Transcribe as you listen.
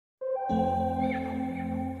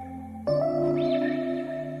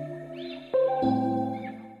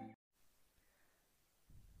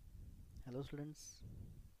students,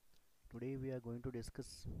 today we are going to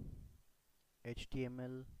discuss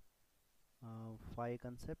HTML5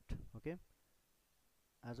 concept, okay,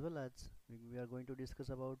 as well as we are going to discuss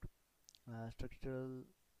about structural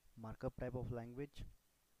markup type of language.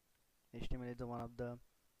 HTML is one of the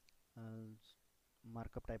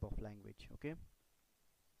markup type of language, okay.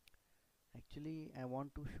 Actually I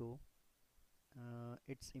want to show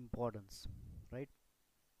its importance, right?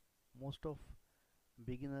 Most of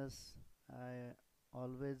beginners I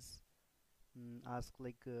always ask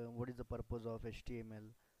like what is the purpose of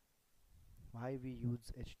HTML, why we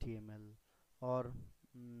use HTML, or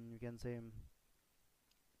you can say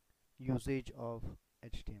usage of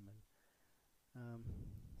HTML.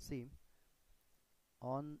 See,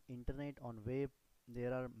 on internet, on web,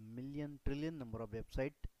 there are million trillion number of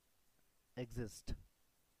website exist,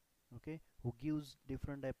 okay, who gives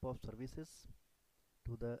different type of services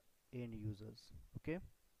to the end users, okay.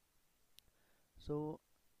 So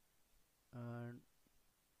uh,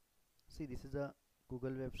 see, this is a Google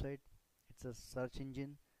website. It's a search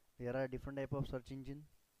engine. There are different type of search engine,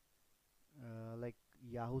 like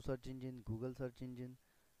Yahoo search engine, Google search engine,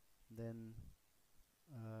 then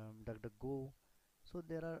DuckDuckGo. So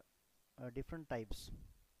there are different types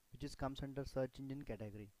which is comes under search engine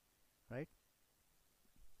category, right?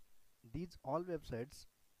 These all websites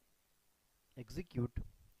execute,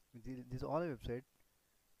 these all website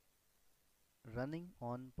running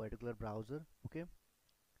on particular browser, okay,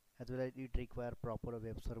 as well as it require proper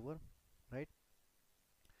web server, right?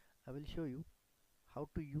 I will show you how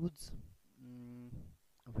to use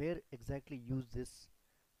where exactly use this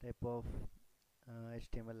type of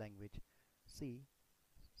HTML language. See,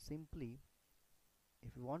 simply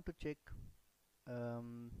if you want to check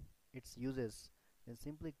its uses, then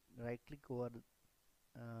simply right click over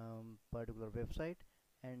particular website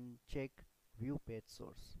and check view page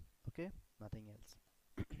source, okay, nothing else.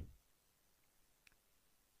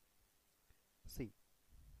 See,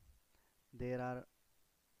 there are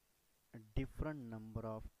a different number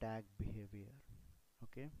of tag behavior,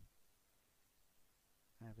 okay.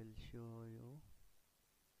 I will show you.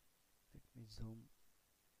 Let me zoom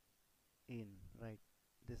in, right?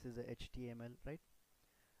 This is a HTML, right?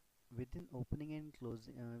 Within opening and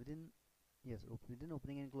closing within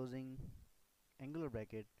opening and closing angular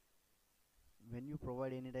bracket, when you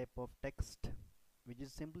provide any type of text, which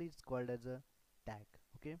is simply it's called as a tag,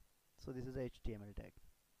 okay. So this is a HTML tag.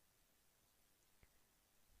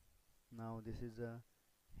 Now this is a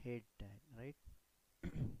head tag, right?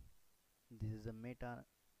 This is a meta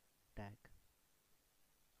tag,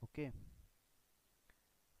 okay.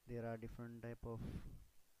 There are different type of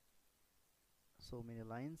so many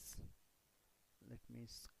lines. Let me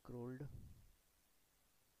scroll.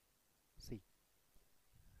 See,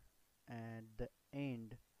 at the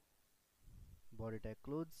end, body tag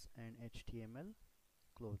clothes and HTML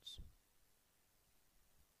clothes.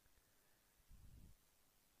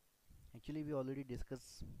 Actually we already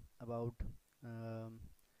discussed about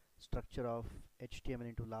structure of HTML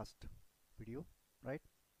into last video, right?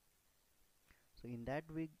 So in that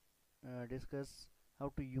we discuss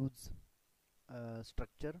how to use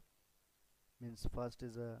structure. Means first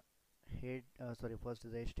is a first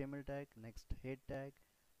is a HTML tag, next head tag,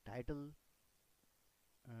 title,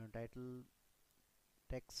 title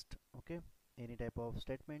text, okay, any type of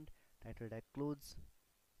statement, title tag clothes,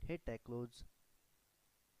 head tag clothes,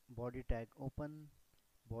 body tag open,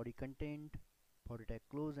 body content, body tag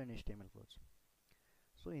close, and HTML close.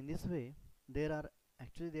 So in this way there are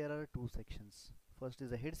two sections. First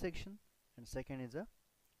is a head section and second is a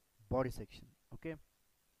body section, okay.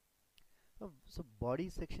 So body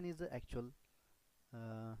section is the actual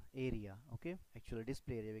area, okay, actual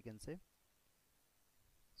display area we can say.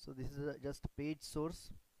 So this is just page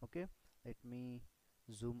source, okay. Let me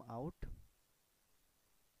zoom out,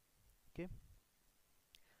 okay.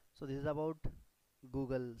 So this is about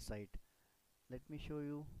Google site. Let me show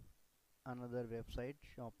you another website,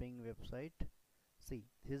 shopping website. See,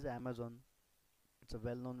 this is Amazon. It's a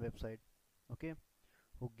well-known website, okay,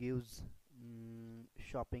 who gives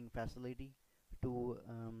shopping facility to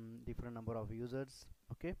different number of users,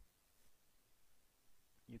 okay.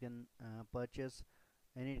 You can purchase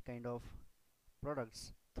any kind of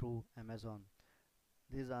products through Amazon.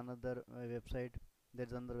 This is another website.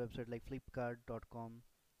 There's another website like flipkart.com.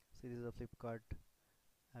 See, this is a Flipkart.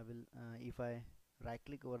 I will if I right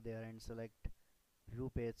click over there and select view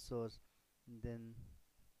page source, then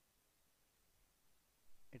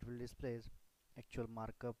it will display actual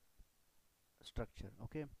markup structure,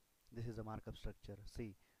 okay. This is a markup structure.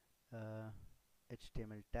 See,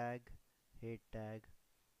 HTML tag, head tag,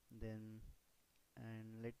 then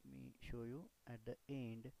and let me show you at the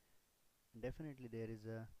end. Definitely there is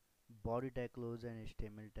a body tag clothes and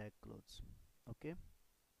HTML tag clothes. Okay,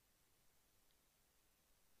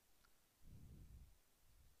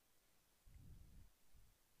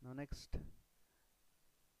 now next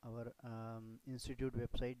our institute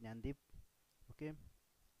website Nandip. Okay,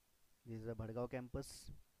 this is a Bhadgaon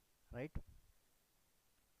campus, right?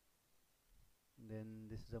 Then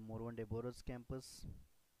this is a Morvan de Boros campus,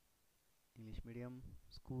 English medium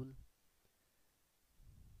school.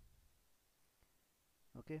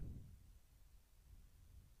 Okay,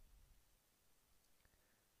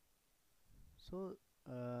 so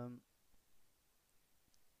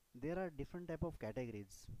there are different type of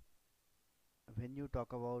categories when you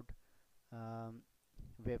talk about um,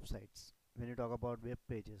 websites, when you talk about web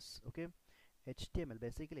pages. Okay, HTML,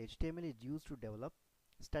 basically HTML is used to develop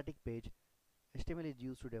static page. HTML is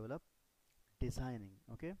used to develop designing.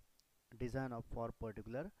 Okay, design of for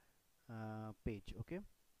particular page. Okay,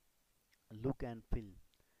 look and feel.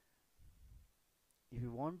 If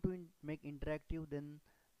you want to make interactive, then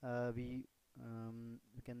we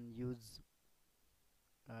can use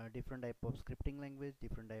different type of scripting language,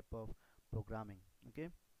 different type of programming. Okay,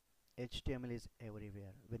 HTML is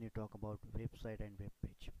everywhere when you talk about website and web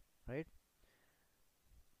page, right?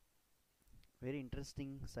 Very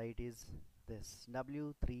interesting site is this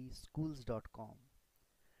w3schools.com.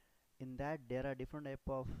 In that there are different type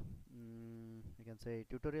of you can say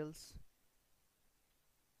tutorials.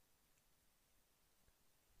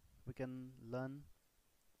 We can learn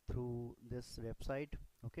through this website.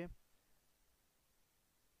 Okay,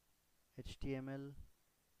 HTML,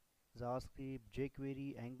 JavaScript,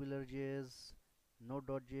 jQuery, AngularJS,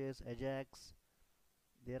 Node.js, Ajax.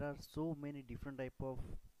 There are so many different type of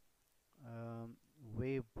um,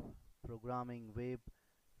 web programming, web,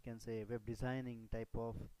 you can say web designing type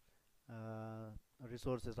of uh,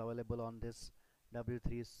 resources available on this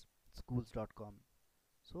w3schools.com.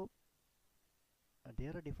 So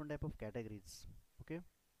there are different type of categories. Okay,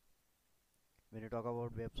 when you talk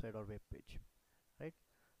about website or web page, right?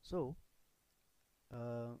 So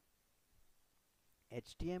uh,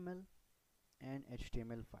 HTML and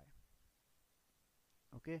HTML5.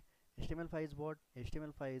 Okay, HTML5 is what?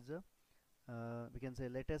 HTML5 is a we can say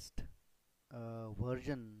latest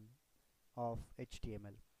version of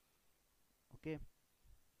HTML. Okay,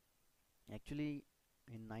 actually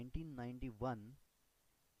in 1991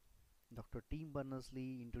 Dr. Tim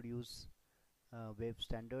Berners-Lee introduced web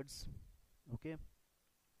standards. Okay,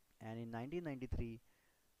 and in 1993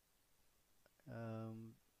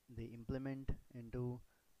 um, they implement into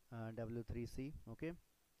W3C. Okay,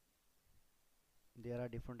 there are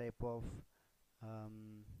different type of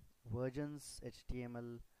um, versions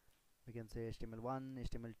HTML. We can say HTML1,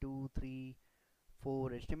 HTML2, 3, 4.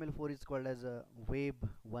 HTML4 is called as a web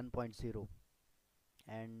 1.0,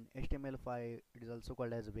 and HTML5 it is also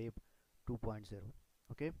called as web 2.0.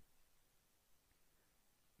 Okay,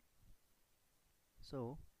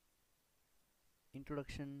 so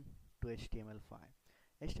introduction to HTML5.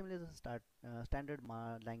 HTML is a standard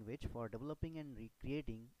language for developing and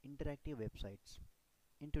recreating interactive websites,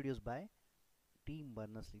 introduced by Tim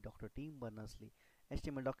Berners-Lee, Dr. Tim Berners-Lee.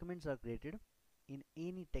 HTML documents are created in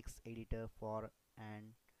any text editor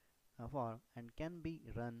and can be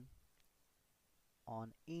run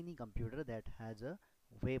on any computer that has a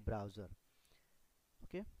web browser.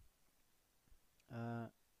 Okay, uh,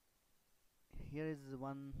 here is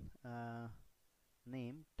one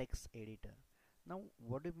name, text editor. Now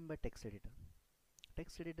what do you mean by text editor?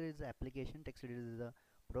 Text editor is the application. Text editor is a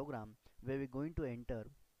program where we're going to enter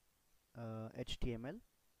HTML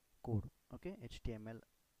code. Okay, HTML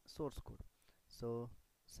source code. So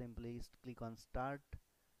simply click on start,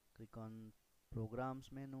 click on programs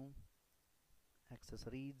menu,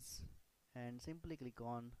 accessories, and simply click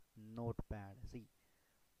on notepad. See,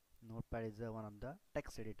 notepad is one of the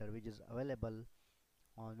text editor which is available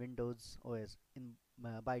on Windows OS, in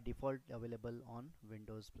by default available on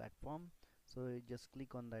Windows platform. So you just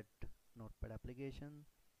click on that notepad application.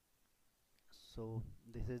 So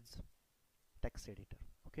this is text editor.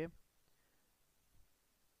 Okay,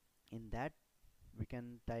 in that we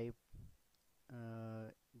can type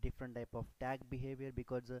different type of tag behavior,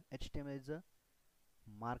 because HTML is a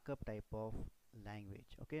markup type of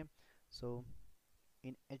language. Okay, so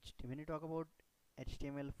when you talk about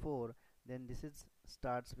HTML4, then this is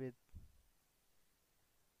starts with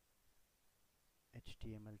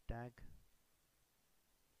HTML tag.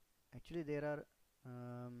 Actually there are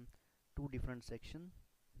two different section,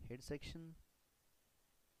 head section,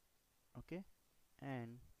 okay,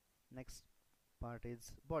 and next part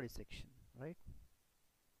is body section, right?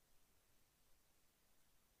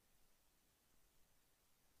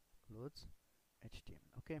 clothes HTML.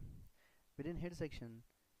 Okay, within head section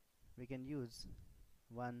we can use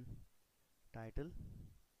one title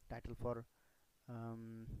for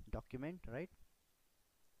document, right?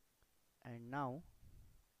 And now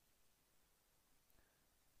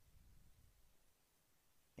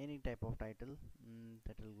any type of title,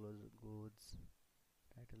 title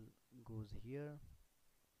title goes here.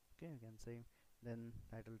 Okay, you can say. Then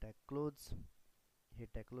title tag clothes, head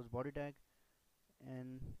tag clothes, body tag,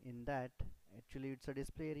 and in that actually it's a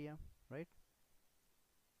display area, right?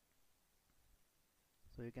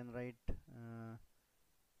 So you can write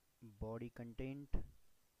body content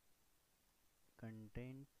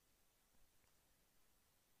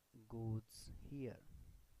goes here.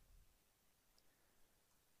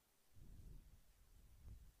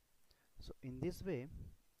 So in this way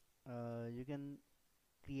you can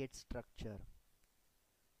create structure.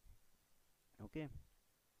 Okay,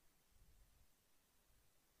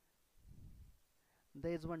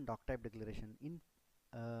 there is one doc type declaration in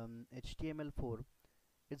HTML4.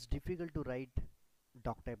 It's difficult to write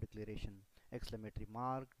doc type declaration, exclamatory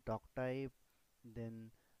mark, doc type.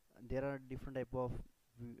 Then there are different type of,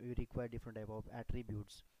 we require different type of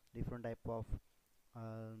attributes, different type of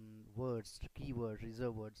words, keywords,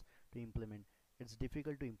 reserve words to implement. It's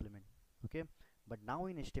difficult to implement. Okay, but now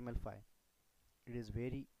in HTML5 it is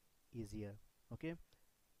very easier. Okay,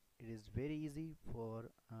 it is very easy for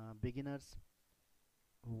beginners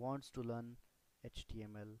who wants to learn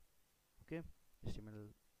HTML. Okay, HTML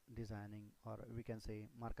designing, or we can say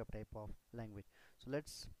markup type of language. So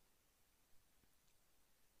let's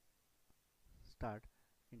start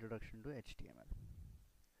introduction to HTML.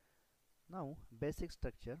 Now basic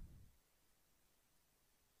structure.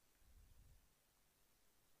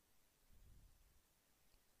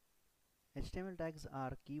 HTML tags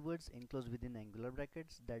are keywords enclosed within angular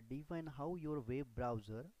brackets that define how your web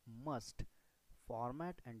browser must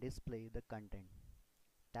format and display the content.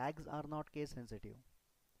 Tags are not case sensitive.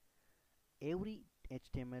 Every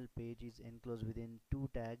HTML page is enclosed within two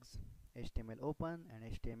tags, HTML open and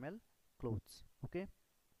HTML close. Okay,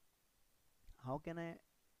 how can I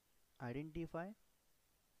identify?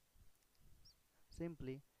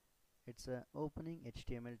 Simply, it's a opening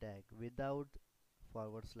HTML tag without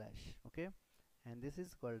forward slash. Okay, and this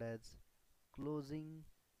is called as closing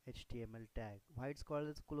HTML tag. Why it's called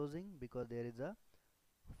as closing? Because there is a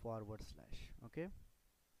forward slash. Okay,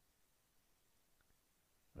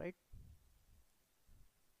 right?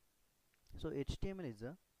 So HTML is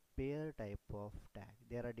a pair type of tag.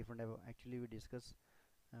 There are different type of, actually we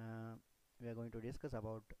are going to discuss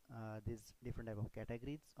about these different type of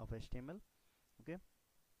categories of HTML. Okay,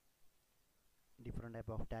 different type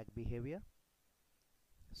of tag behavior.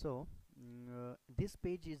 So this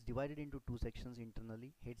page is divided into two sections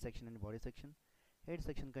internally, head section and body section. Head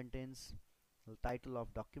section contains the title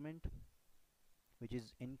of document, which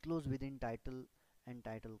is enclosed within title and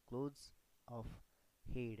title close of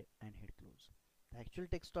head and head close. The actual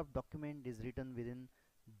text of document is written within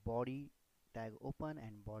body tag open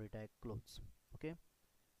and body tag close. Okay,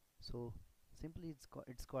 so simply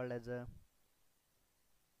it's called as a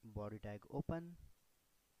body tag open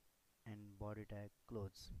and body tag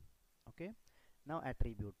close. Okay, now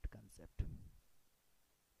attribute concept.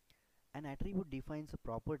 An attribute defines a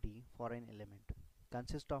property for an element,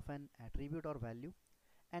 consists of an attribute or value,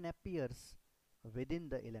 and appears within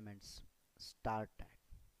the element's start tag.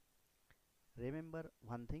 Remember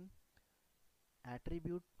one thing,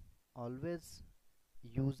 attribute always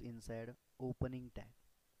use inside opening tag.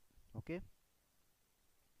 Okay,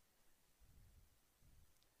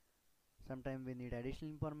 sometimes we need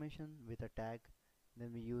additional information with a tag,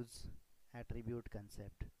 then we use attribute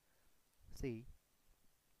concept. See,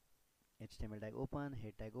 HTML tag open,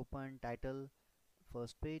 head tag open, title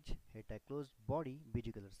first page, head tag closed, body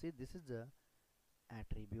bg color. See, this is the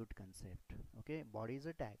attribute concept. Okay, body is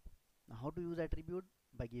a tag. Now how to use attribute?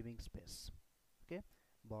 By giving space. Okay,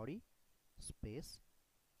 body space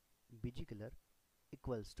bg color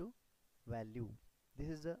equals to value. This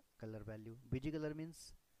is the color value. bg color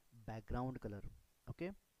means background color.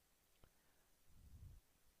 Okay,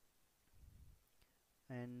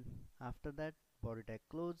 and after that body tag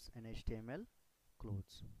close and HTML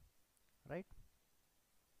close, right?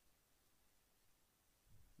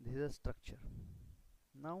 This is a structure.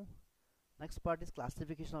 Now next part is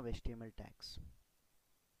classification of HTML tags.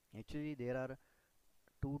 Actually there are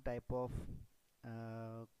two type of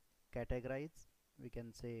categories. We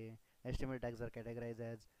can say HTML tags are categorized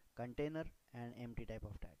as container and empty type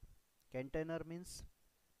of tag. Container means,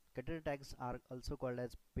 container tags are also called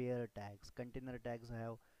as pair tags. Container tags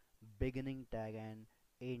have beginning tag and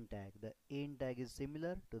end tag. The end tag is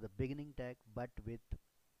similar to the beginning tag but with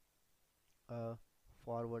a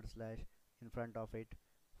forward slash in front of it.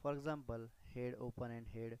 For example, head open and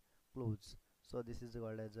head close. So this is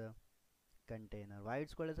called as a container. Why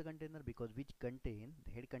it's called as a container? Because the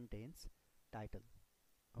head contains title.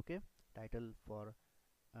 Okay, title for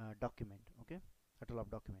document. Okay, title of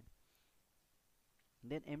document.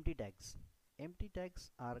 Then empty tags. Empty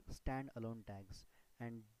tags are standalone tags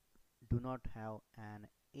and do not have an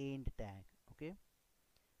end tag. Okay,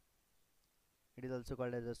 it is also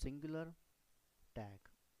called as a singular tag.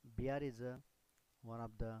 BR is a one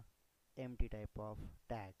of the empty type of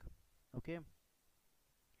tag. Okay,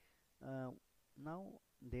 now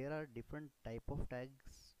there are different type of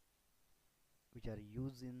tags which are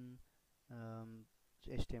used in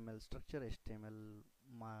HTML structure, HTML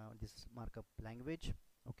this markup language.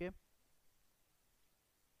 Okay,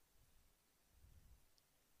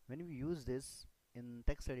 when we use this in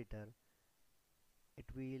text editor, it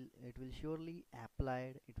will surely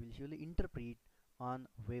applied, it will surely interpret on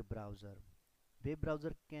web browser. Web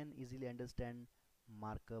browser can easily understand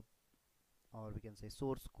markup, or we can say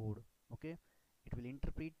source code. Okay, it will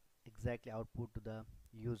interpret exactly output to the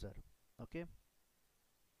user. Okay,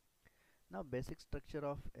 now basic structure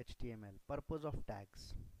of HTML. Purpose of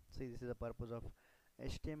tags. See, this is the purpose of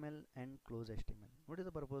HTML and close HTML. What is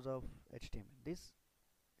the purpose of HTML? This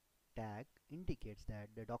tag indicates that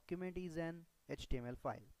the document is an HTML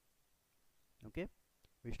file. Okay,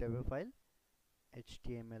 which type of file?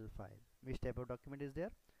 HTML file. Which type of document is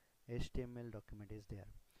there? HTML document is there.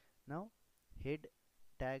 Now head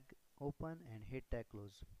tag open and head tag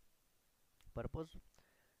close. Purpose,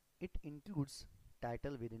 it includes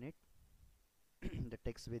title within it. The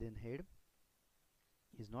text within head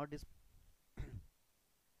is not this.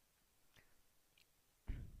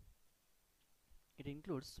 It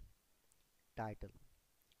includes title,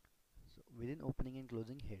 so within opening and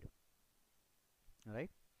closing head.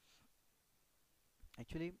 Right,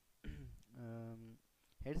 actually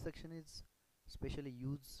head section is specially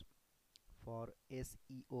used for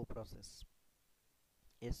SEO process.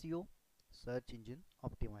 SEO, search engine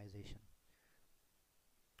optimization.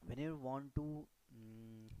 When you want to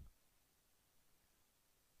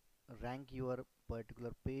rank your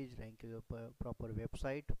particular page, rank your proper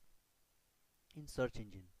website in search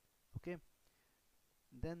engine. Okay,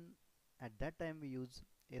 then at that time we use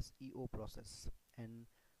SEO process, and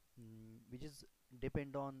which is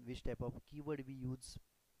depend on which type of keyword we use,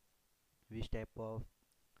 which type of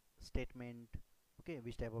statement, okay,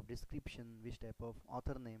 which type of description, which type of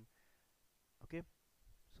author name. Okay,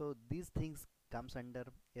 so these things comes under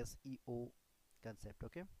SEO concept.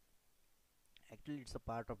 Okay, actually it's a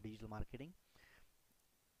part of digital marketing.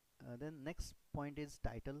 Then next point is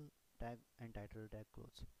title tag and title tag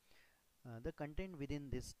close. The content within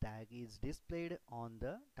this tag is displayed on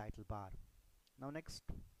the title bar. Now next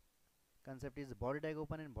concept is body tag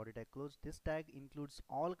open and body tag close. This tag includes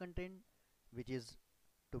all content which is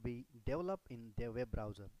to be developed in the web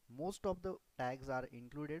browser. Most of the tags are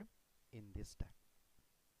included in this tag.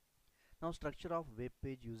 Now structure of web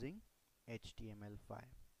page using HTML5.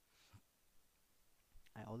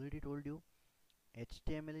 I already told you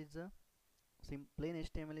HTML is a plain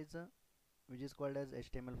HTML is a which is called as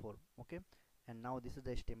HTML4. Okay, and now this is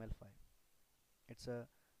the HTML5. It's a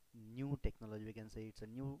new technology, we can say it's a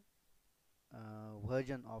new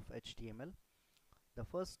version of HTML. The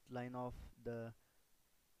first line of the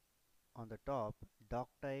on the top, doc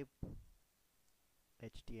type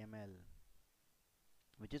HTML,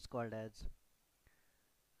 which is called as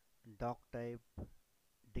doc type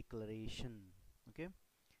declaration. Okay,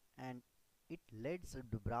 and it lets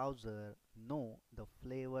the browser know the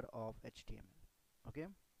flavor of HTML. Okay,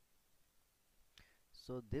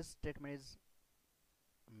 so this statement is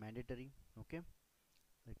mandatory. Okay,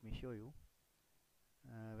 let me show you.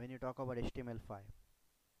 When you talk about HTML5,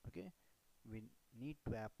 okay, we need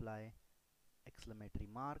to apply exclamatory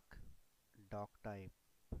mark, doc type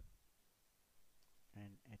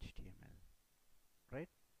and HTML. Right,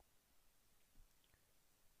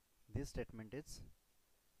 this statement is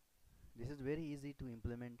very easy to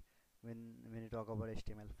implement when you talk about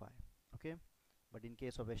HTML5. Okay, but in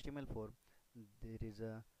case of HTML4,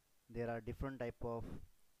 there are different type of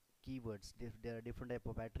keywords, there are different type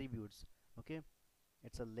of attributes. Okay,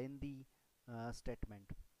 it's a lengthy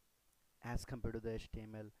statement as compared to the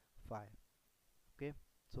HTML5. Okay,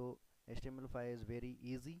 so HTML5 is very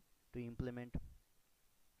easy to implement,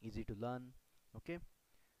 easy to learn. Okay,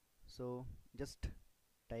 so just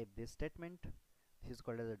type this statement. This is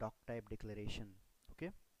called as a doc type declaration.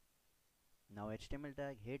 Okay, now HTML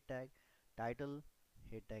tag, head tag, title,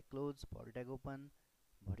 head tag close, body tag open,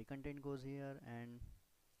 body content goes here, and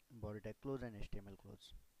body tag close and HTML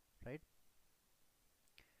close, right?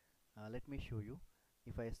 Let me show you.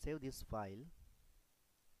 If I save this file,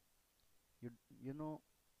 you know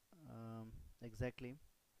exactly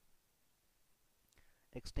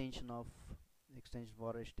extension of extension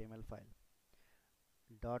for HTML file,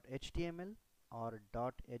 .html or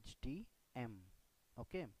 .htm.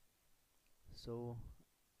 Okay, so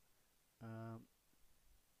um,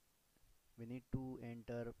 we need to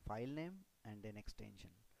enter file name and then extension.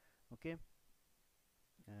 Okay,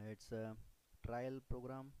 it's a trial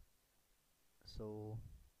program, so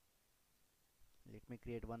let me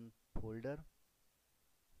create one folder.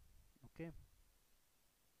 Okay,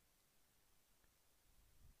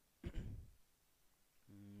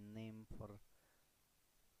 name for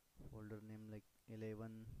folder name like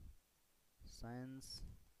 11 science.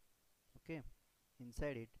 Okay,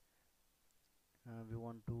 inside it we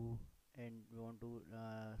want to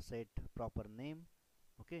set proper name.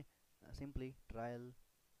 Okay, simply trial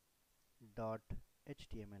dot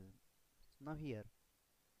html. Now here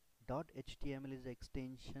dot html is the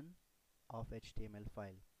extension of HTML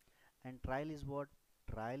file, and trial is what?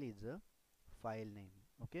 Trial is a file name.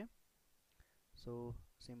 Okay, so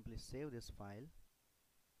simply save this file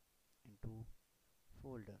into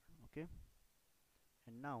folder. Okay,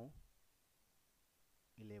 and now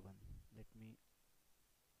 11, let me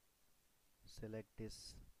select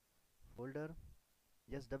this folder.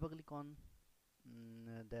 Just double click on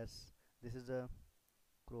this is a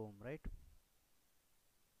Chrome, right?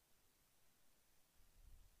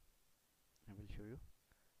 I will show you.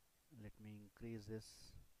 Let me increase this.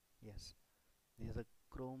 Yes, this is a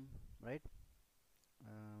Chrome, right?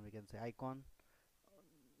 We can say icon.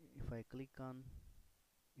 If I click on,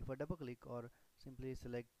 if I double click or simply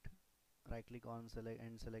select, right click on select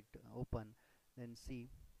and select open, then see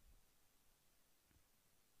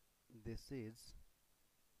this is,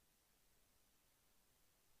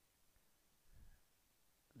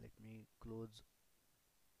 let me close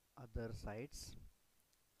other sites.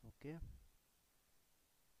 Okay,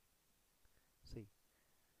 see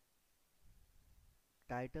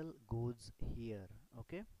title goes here.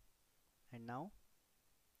 Okay, and now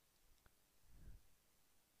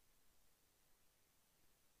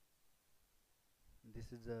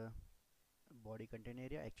this is a body content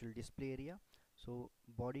area, actual display area, so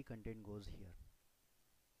body content goes here.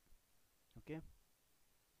 Okay,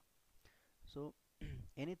 so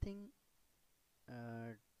anything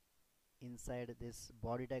uh, inside this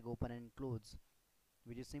body tag open and close,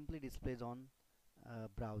 which is simply displays on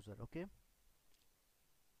browser. Okay,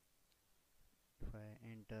 if I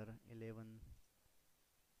enter 11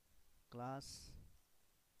 class,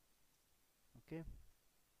 okay,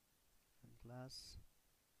 class,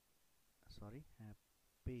 sorry,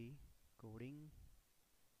 happy coding.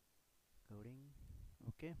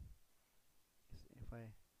 Okay, if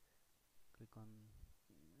I click on,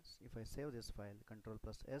 yes, if I save this file, control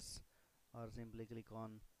plus S, or simply click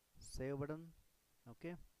on save button.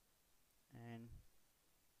 Okay, and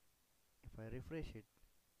if I refresh it,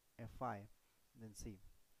 F5, then see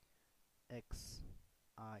X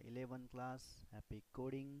 11 class happy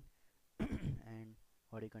coding and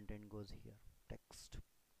body content goes here, text.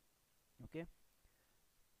 Okay,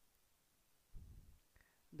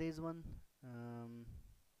 there is one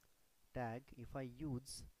tag. If I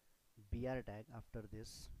use br tag after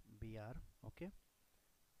this br, okay,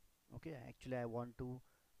 actually I want to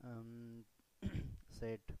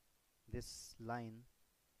set this line,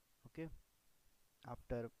 okay,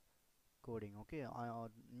 after coding, okay,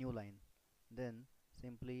 or new line, then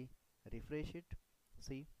simply refresh it.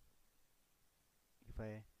 See, if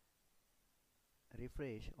I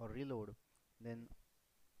refresh or reload, then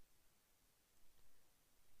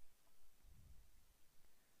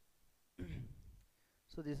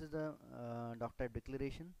so this is the doc type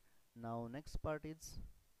declaration. Now next part is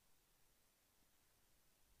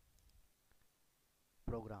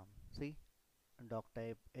program. See, doc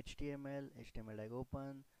type HTML, HTML tag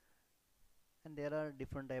open, and there are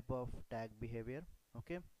different type of tag behavior.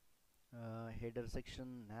 Okay, header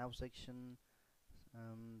section, nav section,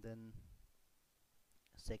 then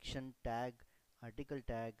section tag, article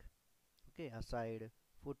tag, okay, aside,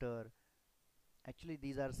 footer. Actually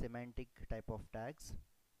these are semantic type of tags.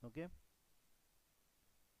 Okay,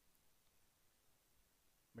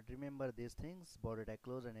 but remember these things: body tag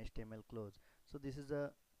close and HTML close. So this is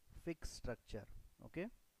a fixed structure. Okay,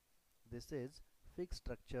 this is fixed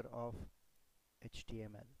structure of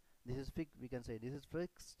HTML. This is we can say this is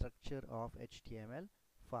fixed structure of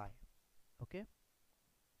HTML5. Okay,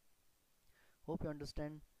 hope you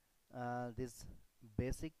understand this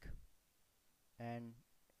basic and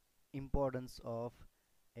importance of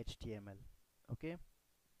HTML. Okay,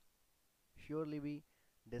 surely we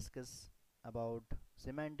discuss about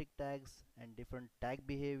semantic tags and different tag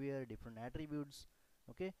behavior, different attributes.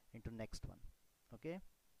 Okay, into next one. Okay,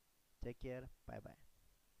 take care, bye bye.